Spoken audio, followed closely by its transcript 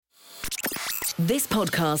This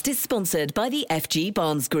podcast is sponsored by the FG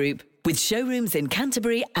Barnes Group, with showrooms in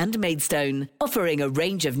Canterbury and Maidstone, offering a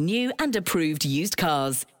range of new and approved used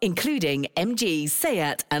cars, including MG,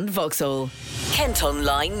 Seat and Vauxhall. Kent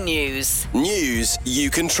Online News. News you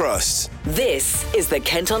can trust. This is the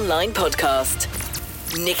Kent Online Podcast.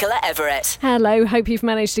 Nicola Everett. Hello, hope you've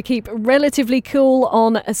managed to keep relatively cool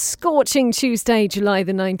on a scorching Tuesday, July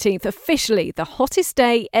the 19th, officially the hottest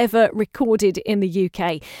day ever recorded in the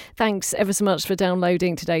UK. Thanks ever so much for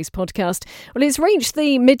downloading today's podcast. Well, it's reached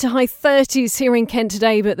the mid to high 30s here in Kent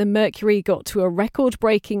today, but the mercury got to a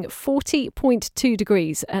record-breaking 40.2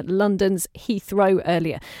 degrees at London's Heathrow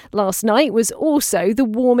earlier. Last night was also the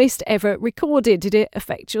warmest ever recorded. Did it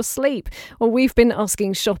affect your sleep? Well, we've been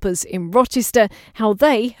asking shoppers in Rochester how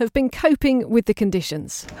they have been coping with the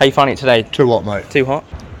conditions. How you find it today? Too hot, mate. Too hot?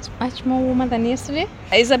 It's much more warmer than yesterday.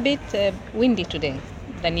 It's a bit windy today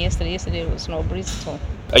than yesterday. Yesterday there was no breeze at all.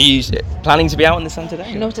 Are you planning to be out in the sun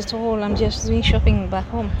today? Not at all. I'm just doing shopping back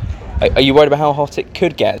home. Are you worried about how hot it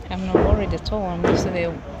could get? I'm not worried at all. I'm used to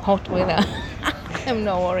the hot weather. I'm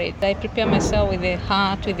not worried. I prepare myself with the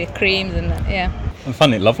hat, with the creams and I'm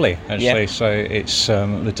finding it lovely, actually. Yeah. So it's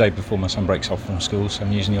the day before my son breaks off from school, so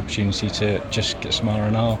I'm using the opportunity to just get some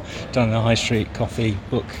R&R done in the high street, coffee,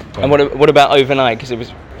 book. And what about overnight? Because it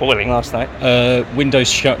was boiling last night.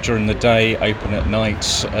 Windows shut during the day, open at night,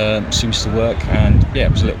 seems to work, and yeah,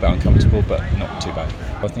 it was a little bit uncomfortable, but not too bad.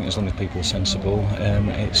 I think as long as people are sensible,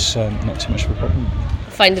 it's not too much of a problem.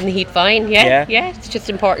 Finding the heat fine, yeah. It's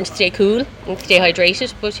just important to stay cool and stay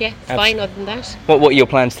hydrated, but yeah, it's fine other than that. What are your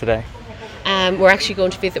plans today? We're actually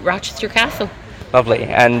going to visit Rochester Castle. Lovely.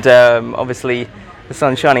 And obviously the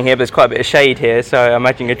sun's shining here, but there's quite a bit of shade here, so I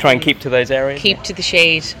imagine you'll try and keep to those areas. Keep to the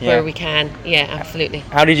shade where we can, yeah, absolutely.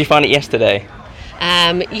 How did you find it yesterday?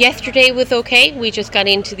 Yesterday was okay. We just got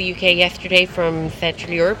into the UK yesterday from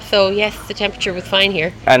Central Europe, so yes, the temperature was fine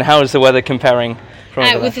here. And how is the weather comparing?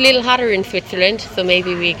 It was a little hotter in Switzerland, so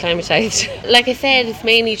maybe we acclimatised. Like I said, it's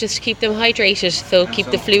mainly just to keep them hydrated, so keep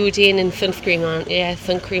the fluid in and sunscreen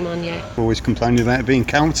on. Always complaining about it being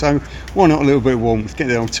cold, so why not a little bit of warmth? Get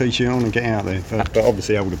the old t-shirt on and get out there. But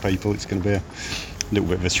obviously older people, it's going to be a little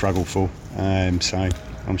bit of a struggle for, so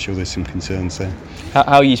I'm sure there's some concerns there.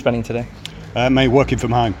 How are you spending today? Mate, working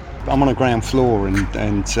from home. I'm on a ground floor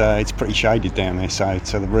and it's pretty shaded down there, so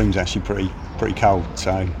the room's actually pretty cold.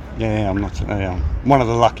 So yeah, I'm not. I'm one of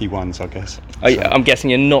the lucky ones, I guess. I'm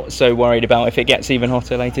guessing you're not so worried about if it gets even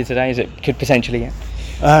hotter later today, as it could potentially get.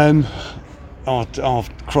 I'll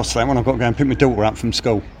cross that when I've got to go and pick my daughter up from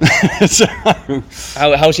school. So,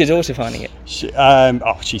 how's your daughter finding it? She's good.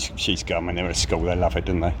 I mean, they're at school, they love it,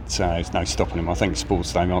 don't they? So there's no stopping them. I think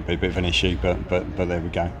sports day might be a bit of an issue, but there we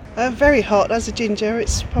go. Very hot. As a ginger,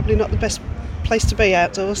 it's probably not the best place to be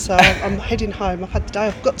outdoors, so I'm heading home. I've had the day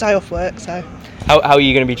off, got day off work, so. How are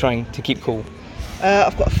you going to be trying to keep cool?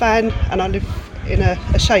 I've got a fan and I live in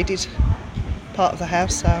a shaded part of the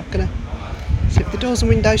house, so I'm going to sleep with the doors and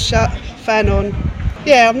windows shut, fan on.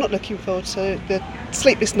 Yeah, I'm not looking forward to the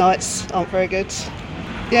sleepless nights. Aren't very good.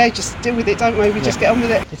 Yeah, just deal with it, don't we? We just get on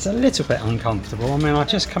with it. It's a little bit uncomfortable. I mean, I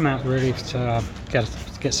just come out really to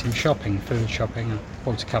get some shopping, food shopping. I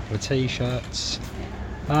bought a couple of t-shirts.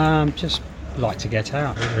 Just like to get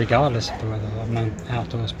out, regardless of the weather. I'm an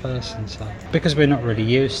outdoors person, so because we're not really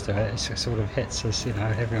used to it, it sort of hits us.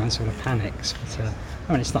 Everyone sort of panics. But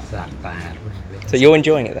I mean, it's not that bad, really. So you're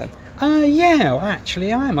enjoying it then? Yeah, well,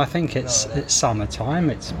 actually I am. I think it's summertime.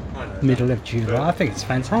 It's middle of July. I think it's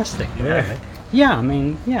fantastic, really. Yeah, I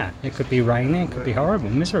mean, it could be rainy, it could be horrible,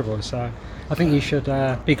 miserable. So I think you should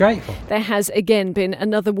be grateful. There has again been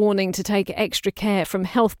another warning to take extra care from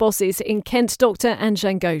health bosses in Kent. Dr.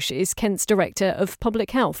 Anjan Ghosh is Kent's Director of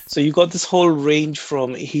Public Health. So you've got this whole range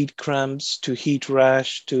from heat cramps to heat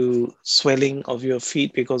rash to swelling of your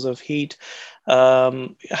feet because of heat,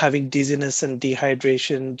 having dizziness and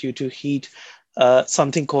dehydration due to heat,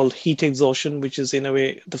 something called heat exhaustion, which is in a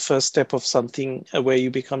way the first step of something where you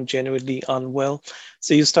become genuinely unwell.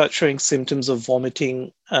 So you start showing symptoms of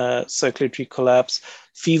vomiting, circulatory collapse,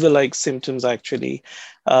 fever-like symptoms actually.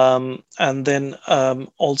 And then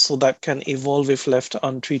also that can evolve if left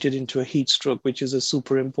untreated into a heat stroke, which is a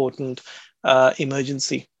super important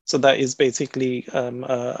emergency. So that is basically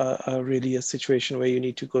really a situation where you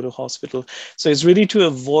need to go to hospital. So it's really to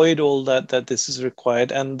avoid all that this is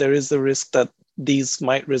required. And there is the risk that these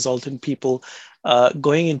might result in people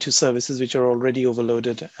going into services which are already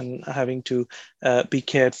overloaded and having to be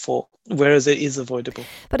cared for, whereas it is avoidable.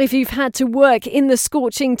 But if you've had to work in the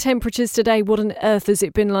scorching temperatures today, what on earth has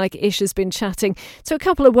it been like? Ish has been chatting to a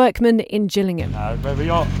couple of workmen in Gillingham. Very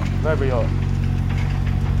hot, very hot.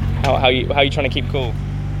 How are you trying to keep cool?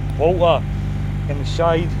 Water. in the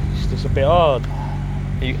shade, it's just a bit hard.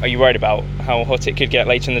 Are you worried about how hot it could get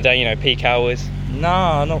later in the day, peak hours?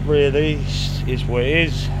 Nah, not really. It's what it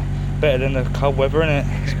is. Better than the cold weather, innit?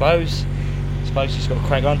 I suppose you just got to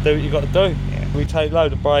crack on, do what you got to do. Yeah. We take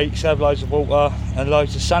loads of breaks, have loads of water and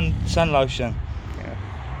loads of sun lotion.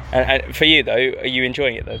 Yeah. And for you though, are you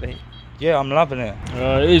enjoying it though? Yeah, I'm loving it.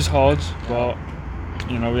 It is hard, but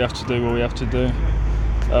we have to do what we have to do.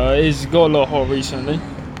 It's got a lot hot recently,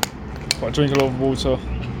 but I drink a lot of water,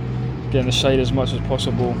 get in the shade as much as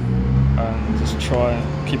possible, and just try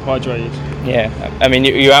and keep hydrated. Yeah, I mean,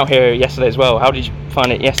 you were out here yesterday as well. How did you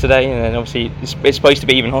find it yesterday? And then obviously it's supposed to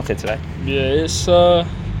be even hotter today. Yeah, it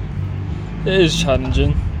is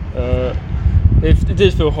challenging. It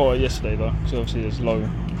did feel hot yesterday though, because obviously there's low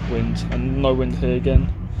wind and no wind here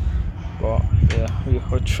again. But yeah,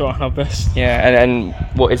 we're trying our best. Yeah, and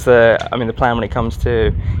what is the plan when it comes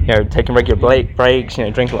to taking regular breaks,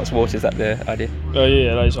 drinking lots of water? Is that the idea?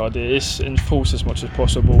 Yeah, that is the idea. It's enforced as much as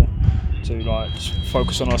possible to just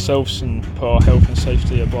focus on ourselves and put our health and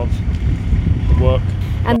safety above the work.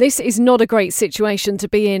 And this is not a great situation to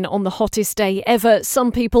be in on the hottest day ever.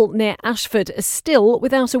 Some people near Ashford are still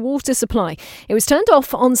without a water supply. It was turned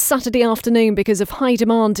off on Saturday afternoon because of high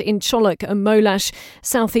demand in Chollock and Monash.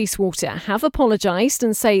 South East Water have apologised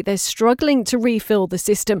and say they're struggling to refill the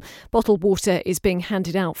system. Bottled water is being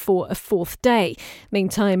handed out for a fourth day.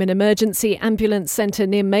 Meantime, an emergency ambulance centre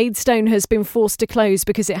near Maidstone has been forced to close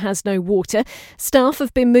because it has no water. Staff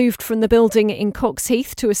have been moved from the building in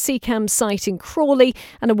Coxheath to a CCAM site in Crawley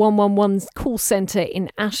and a 111 call centre in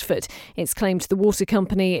Ashford. It's claimed the water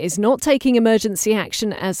company is not taking emergency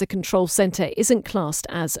action as the control centre isn't classed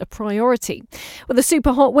as a priority. Well, the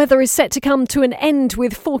super hot weather is set to come to an end,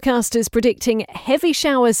 with forecasters predicting heavy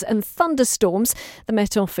showers and thunderstorms. The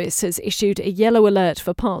Met Office has issued a yellow alert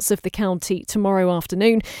for parts of the county tomorrow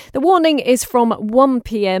afternoon. The warning is from 1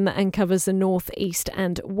 p.m. and covers the north, east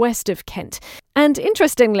and west of Kent. And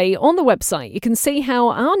interestingly, on the website, you can see how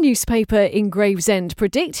our newspaper in Gravesend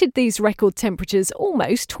predicted these record temperatures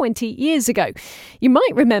almost 20 years ago. You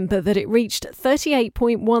might remember that it reached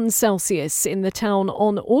 38.1 Celsius in the town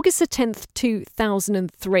on August the 10th,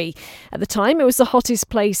 2003. At the time, it was the hottest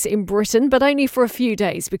place in Britain, but only for a few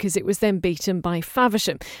days because it was then beaten by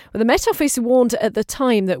Faversham. Well, the Met Office warned at the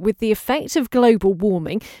time that with the effect of global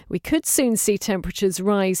warming, we could soon see temperatures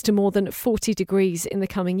rise to more than 40 degrees in the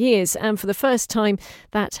coming years. And for the first time,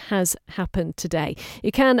 that has happened today.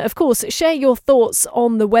 You can, of course, share your thoughts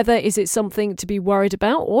on the weather. Is it something to be worried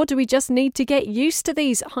about, or do we just need to get used to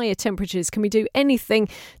these higher temperatures? Can we do anything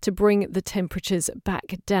to bring the temperatures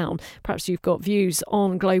back down? Perhaps you've got views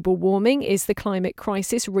on global warming. Is the climate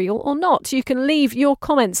crisis real or not? You can leave your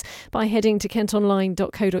comments by heading to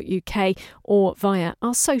kentonline.co.uk or via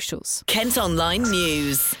our socials. Kent Online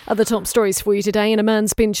News. Other top stories for you today, and a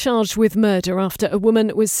man's been charged with murder after a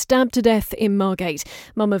woman was stabbed to death in Margate.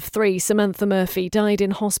 Mum of three, Samantha Murphy, died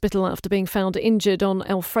in hospital after being found injured on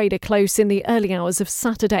Elfreda Close in the early hours of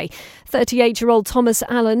Saturday. 38-year-old Thomas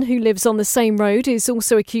Allen, who lives on the same road, is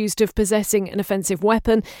also accused of possessing an offensive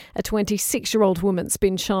weapon. A 26-year-old woman's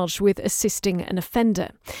been charged with assisting an offender.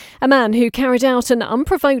 A man who carried out an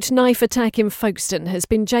unprovoked knife attack in Folkestone has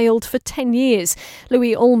been jailed for 10 years.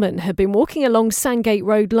 Louis Allman had been walking along Sandgate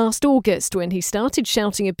Road last August when he started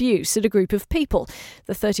shouting abuse at a group of people.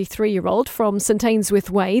 The 33-year-old from St Ainsworth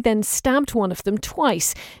Way then stabbed one of them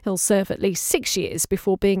twice. He'll serve at least 6 years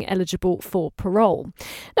before being eligible for parole.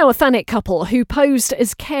 Now, a Thanet couple who posed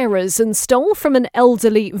as carers and stole from an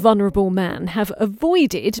elderly, vulnerable man have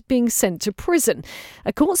avoided being sent to prison.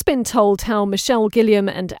 A court's been told how Michelle Gilliam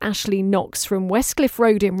and Ashley Knox from Westcliff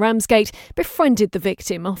Road in Ramsgate befriended the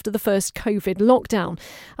victim after the first COVID lockdown.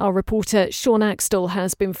 Our reporter Sean Axtell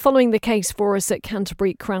has been following the case for us at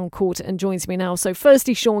Canterbury Crown Court and joins me now. So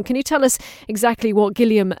firstly, Sean, can you tell us exactly what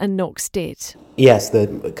Gilliam and Knox did? Yes,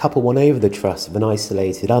 the couple won over the trust of an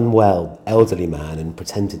isolated, unwell, elderly man and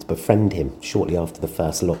pretended to befriend him shortly after the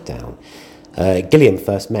first lockdown. Gilliam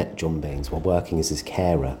first met John Baines while working as his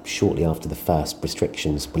carer shortly after the first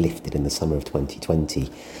restrictions were lifted in the summer of 2020.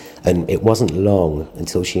 And it wasn't long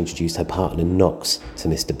until she introduced her partner Knox to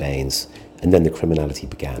Mr. Baines, and then the criminality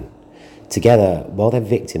began. Together, while their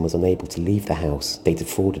victim was unable to leave the house, they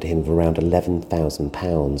defrauded him of around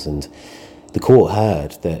 £11,000, and the court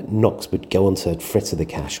heard that Knox would go on to fritter the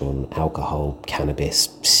cash on alcohol, cannabis,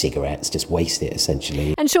 cigarettes, just waste it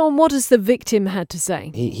essentially. And Sean, what has the victim had to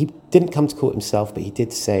say? He didn't come to court himself, but he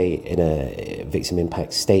did say in a victim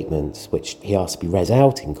impact statement, which he asked to be read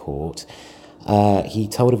out in court, he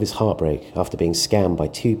told of his heartbreak after being scammed by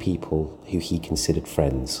two people who he considered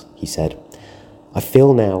friends. He said, I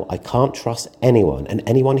feel now I can't trust anyone, and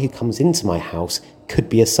anyone who comes into my house could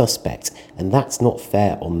be a suspect, and that's not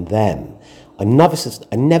fair on them. I never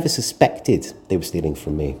suspected they were stealing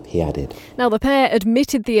from me," he added. Now, the pair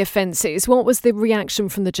admitted the offences. What was the reaction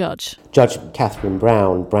from the judge? Judge Catherine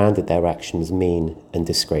Brown branded their actions mean and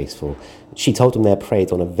disgraceful. She told them they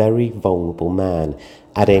preyed on a very vulnerable man,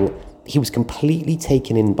 adding, "He was completely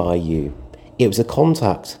taken in by you. It was a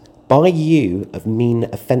conduct by you of mean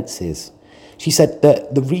offences." She said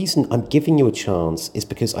that the reason I'm giving you a chance is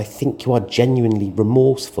because I think you are genuinely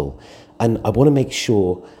remorseful, and I want to make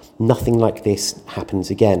sure nothing like this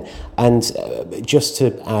happens again. And just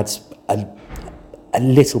to add a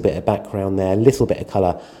little bit of background there, a little bit of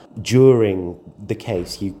colour, during the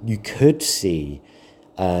case, you could see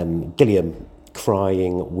Gilliam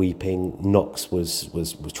crying, weeping. Knox was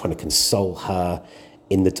trying to console her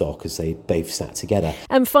in the dock as they both sat together.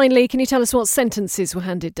 And finally, can you tell us what sentences were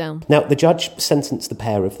handed down? Now, the judge sentenced the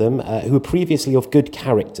pair of them, who were previously of good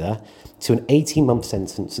character, to an 18-month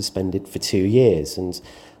sentence suspended for 2 years. And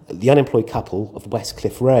the unemployed couple of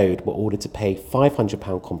Westcliff Road were ordered to pay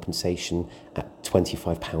 £500 compensation at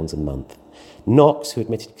 £25 a month. Knox, who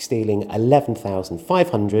admitted stealing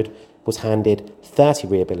 £11,500, was handed 30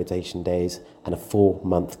 rehabilitation days and a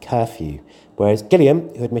 4-month curfew, whereas Gilliam,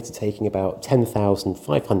 who admitted taking about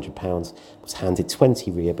 £10,500, was handed 20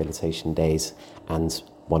 rehabilitation days and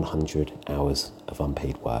 100 hours of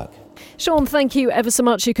unpaid work. Sean, thank you ever so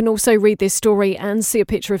much. You can also read this story and see a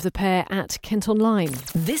picture of the pair at Kent Online.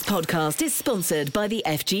 This podcast is sponsored by the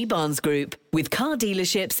FG Barnes Group, with car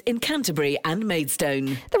dealerships in Canterbury and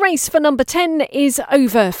Maidstone. The race for number 10 is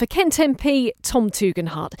over for Kent MP Tom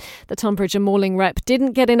Tugendhat. The Tonbridge and Malling rep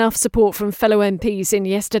didn't get enough support from fellow MPs in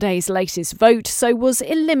yesterday's latest vote, so was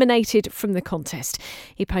eliminated from the contest.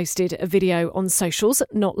 He posted a video on socials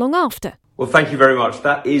not long after. Well, thank you very much.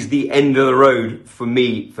 That is the end of the road for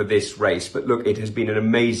me for this race. But look, it has been an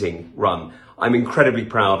amazing run. I'm incredibly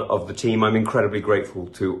proud of the team. I'm incredibly grateful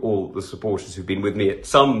to all the supporters who've been with me at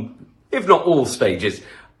some, if not all, stages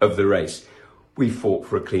of the race. We fought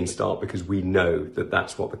for a clean start because we know that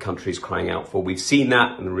that's what the country is crying out for. We've seen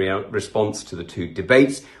that in the response to the 2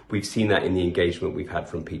 debates. We've seen that in the engagement we've had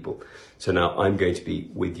from people. So now I'm going to be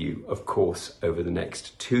with you, of course, over the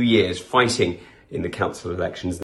next 2 years, fighting in the council elections.